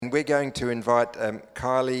and we're going to invite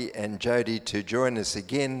Kylie and Jody to join us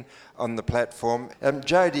again on the platform.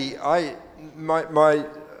 Jody, I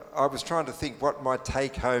was trying to think what my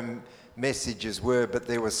take-home messages were, but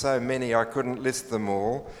there were so many I couldn't list them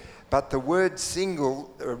all. But the word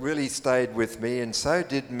single really stayed with me, and so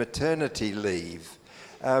did maternity leave.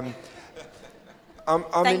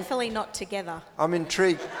 Thankfully not together. I'm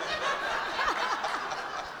intrigued.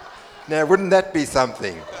 Now, wouldn't that be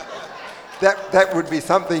something? That would be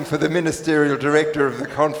something for the ministerial director of the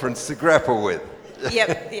conference to grapple with.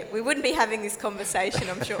 Yep, we wouldn't be having this conversation,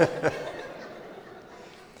 I'm sure.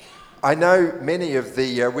 I know many of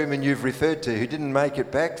the women you've referred to who didn't make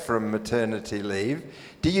it back from maternity leave.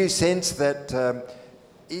 Do you sense that,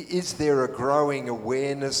 is there a growing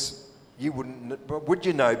awareness, would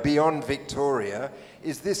you know, beyond Victoria,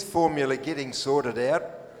 is this formula getting sorted out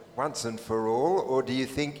once and for all, or do you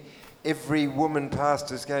think every woman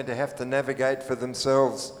pastor is going to have to navigate for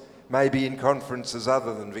themselves, maybe in conferences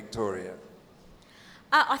other than Victoria?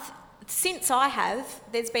 Since I have,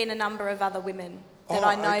 there's been a number of other women that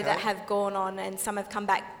I know that have gone on, and some have come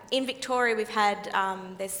back. In Victoria, we've had,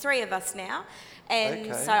 there's 3 of us now,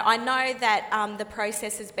 and so I know that the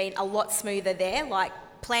process has been a lot smoother there, like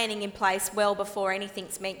planning in place well before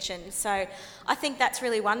anything's mentioned. So I think that's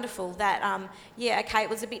really wonderful that, it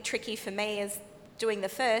was a bit tricky for me as doing the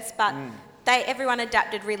first, but everyone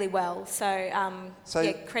adapted really well. So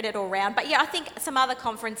credit all round. But I think some other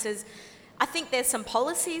conferences, I think there's some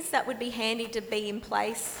policies that would be handy to be in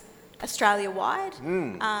place Australia-wide.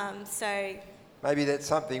 So maybe that's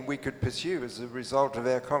something we could pursue as a result of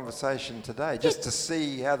our conversation today, just to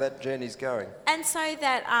see how that journey's going. And so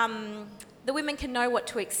that the women can know what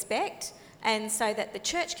to expect, and so that the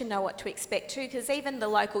church can know what to expect too, because even the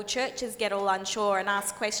local churches get all unsure and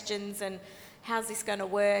ask questions and how's this going to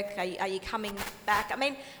work? Are you coming back? I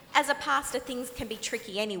mean, as a pastor, things can be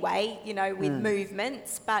tricky anyway, with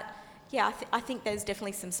movements, but I think there's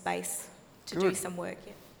definitely some space to do some work.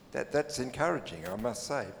 That's encouraging, I must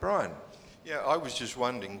say. Brian? Yeah, I was just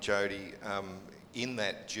wondering, Jody, in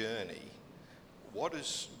that journey, what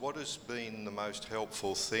has been the most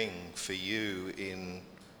helpful thing for you in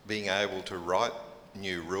being able to write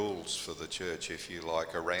new rules for the church, if you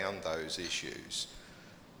like, around those issues?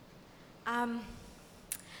 I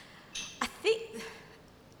think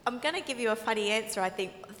I'm going to give you a funny answer. I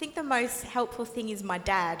think the most helpful thing is my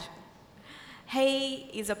dad. He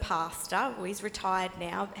is a pastor. Well, he's retired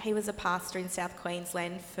now. He was a pastor in South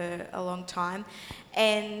Queensland for a long time,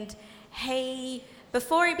 and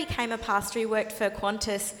before he became a pastor, he worked for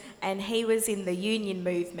Qantas, and he was in the union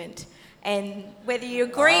movement. And whether you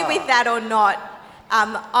agree with that or not,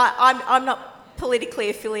 I'm not politically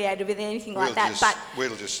affiliated with anything like that. But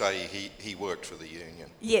we'll just say he worked for the union.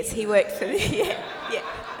 Yes, he worked for the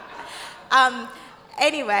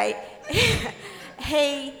anyway,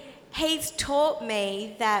 he's taught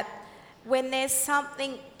me that when there's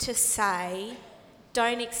something to say,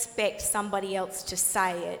 don't expect somebody else to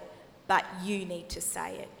say it, but you need to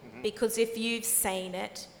say it. Because if you've seen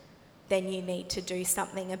it, then you need to do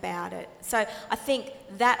something about it. So I think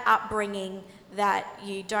that upbringing, that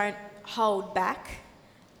you don't hold back,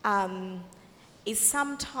 is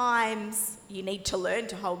sometimes you need to learn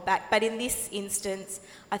to hold back. But in this instance,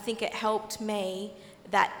 I think it helped me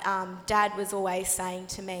that Dad was always saying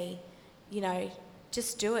to me,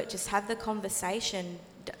 just do it, just have the conversation.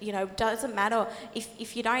 Doesn't matter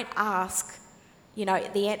if you don't ask,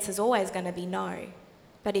 the answer's always going to be no.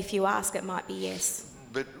 But if you ask, it might be yes.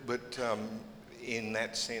 But in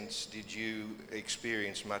that sense, did you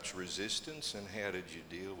experience much resistance, and how did you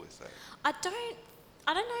deal with that? I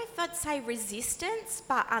don't know if I'd say resistance,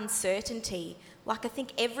 but uncertainty. Like, I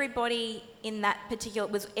think everybody in that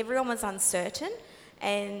everyone was uncertain,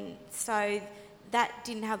 and so that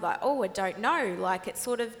didn't have I don't know. Like, it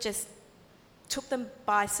sort of just took them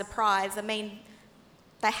by surprise. I mean,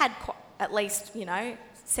 they had at least,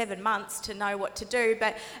 7 months to know what to do,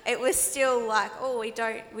 but it was still like, we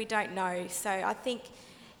don't know. So I think,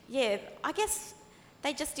 I guess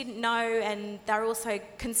they just didn't know, and they're also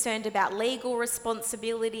concerned about legal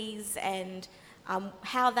responsibilities and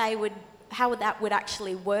how that would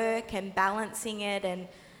actually work, and balancing it. And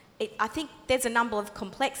I think there's a number of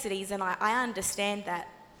complexities, and I understand that.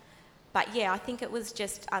 But I think it was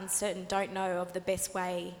just uncertain, don't know of the best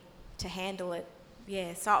way to handle it.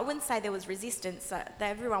 So I wouldn't say there was resistance.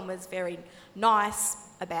 Everyone was very nice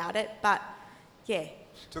about it, but It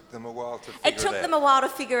took them a while to figure it out. It took them a while to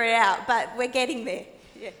figure it out, but we're getting there.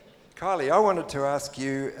 Kylie, I wanted to ask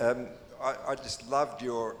you, I just loved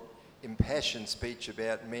your impassioned speech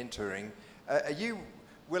about mentoring. Are you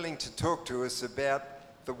willing to talk to us about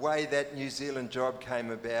the way that New Zealand job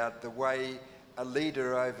came about, the way a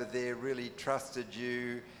leader over there really trusted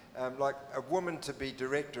you, like a woman to be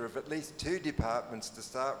director of at least 2 departments to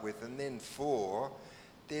start with and then 4,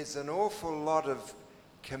 there's an awful lot of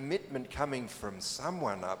commitment coming from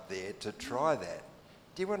someone up there to try that.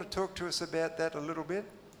 Do you want to talk to us about that a little bit?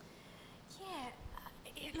 Yeah,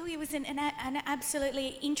 look, it was an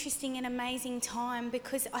absolutely interesting and amazing time,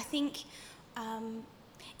 because I think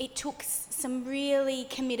it took some really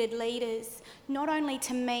committed leaders, not only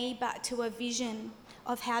to me, but to a vision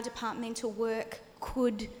of how departmental work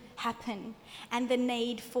could happen, and the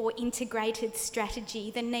need for integrated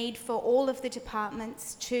strategy, the need for all of the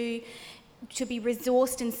departments to be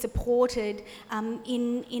resourced and supported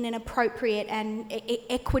in an appropriate and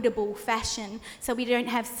equitable fashion, so we don't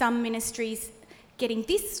have some ministries getting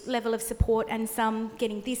this level of support and some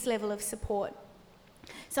getting this level of support.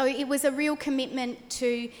 So it was a real commitment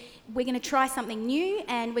to, we're going to try something new,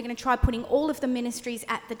 and we're going to try putting all of the ministries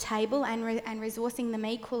at the table and resourcing them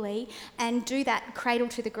equally, and do that cradle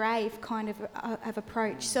to the grave kind of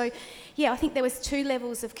approach. So yeah, I think there was 2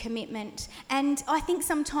 levels of commitment, and I think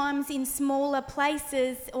sometimes in smaller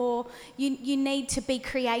places, or you need to be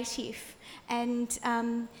creative. And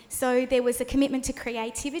so there was a commitment to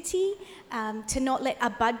creativity, to not let a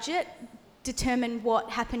budget determine what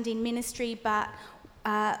happened in ministry, but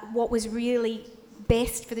what was really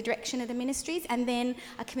best for the direction of the ministries, and then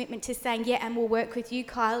a commitment to saying, yeah, and we'll work with you,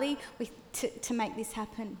 Kylie, to make this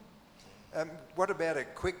happen. What about a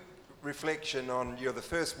quick reflection on, you're the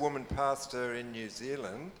first woman pastor in New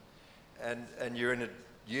Zealand, and you're in a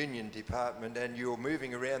union department, and you're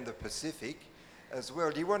moving around the Pacific as well.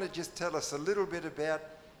 Do you want to just tell us a little bit about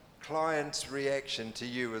clients' reaction to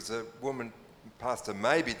you as a woman pastor,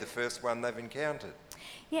 maybe the first one they've encountered?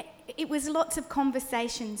 Yeah, it was lots of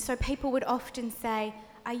conversations. So people would often say,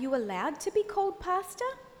 are you allowed to be called pastor?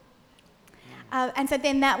 And so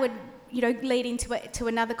then that would, lead into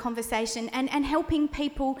another conversation, and helping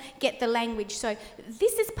people get the language. So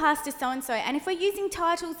this is Pastor so-and-so, and if we're using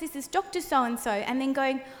titles, this is Dr. so-and-so, and then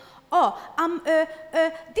going,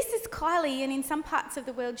 this is Kylie, and in some parts of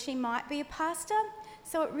the world she might be a pastor.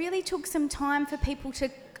 So it really took some time for people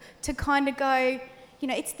to kind of go,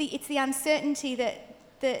 it's the uncertainty that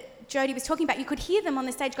Jodie was talking about. You could hear them on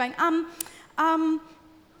the stage going,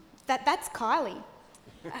 that's Kylie.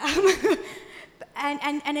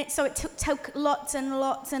 So it took lots and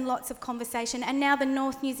lots and lots of conversation. And now the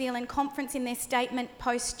North New Zealand Conference, in their statement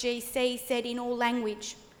post-GC, said in all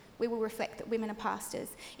language, we will reflect that women are pastors.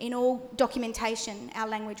 In all documentation, our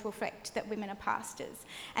language will reflect that women are pastors.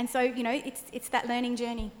 And so, it's that learning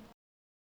journey.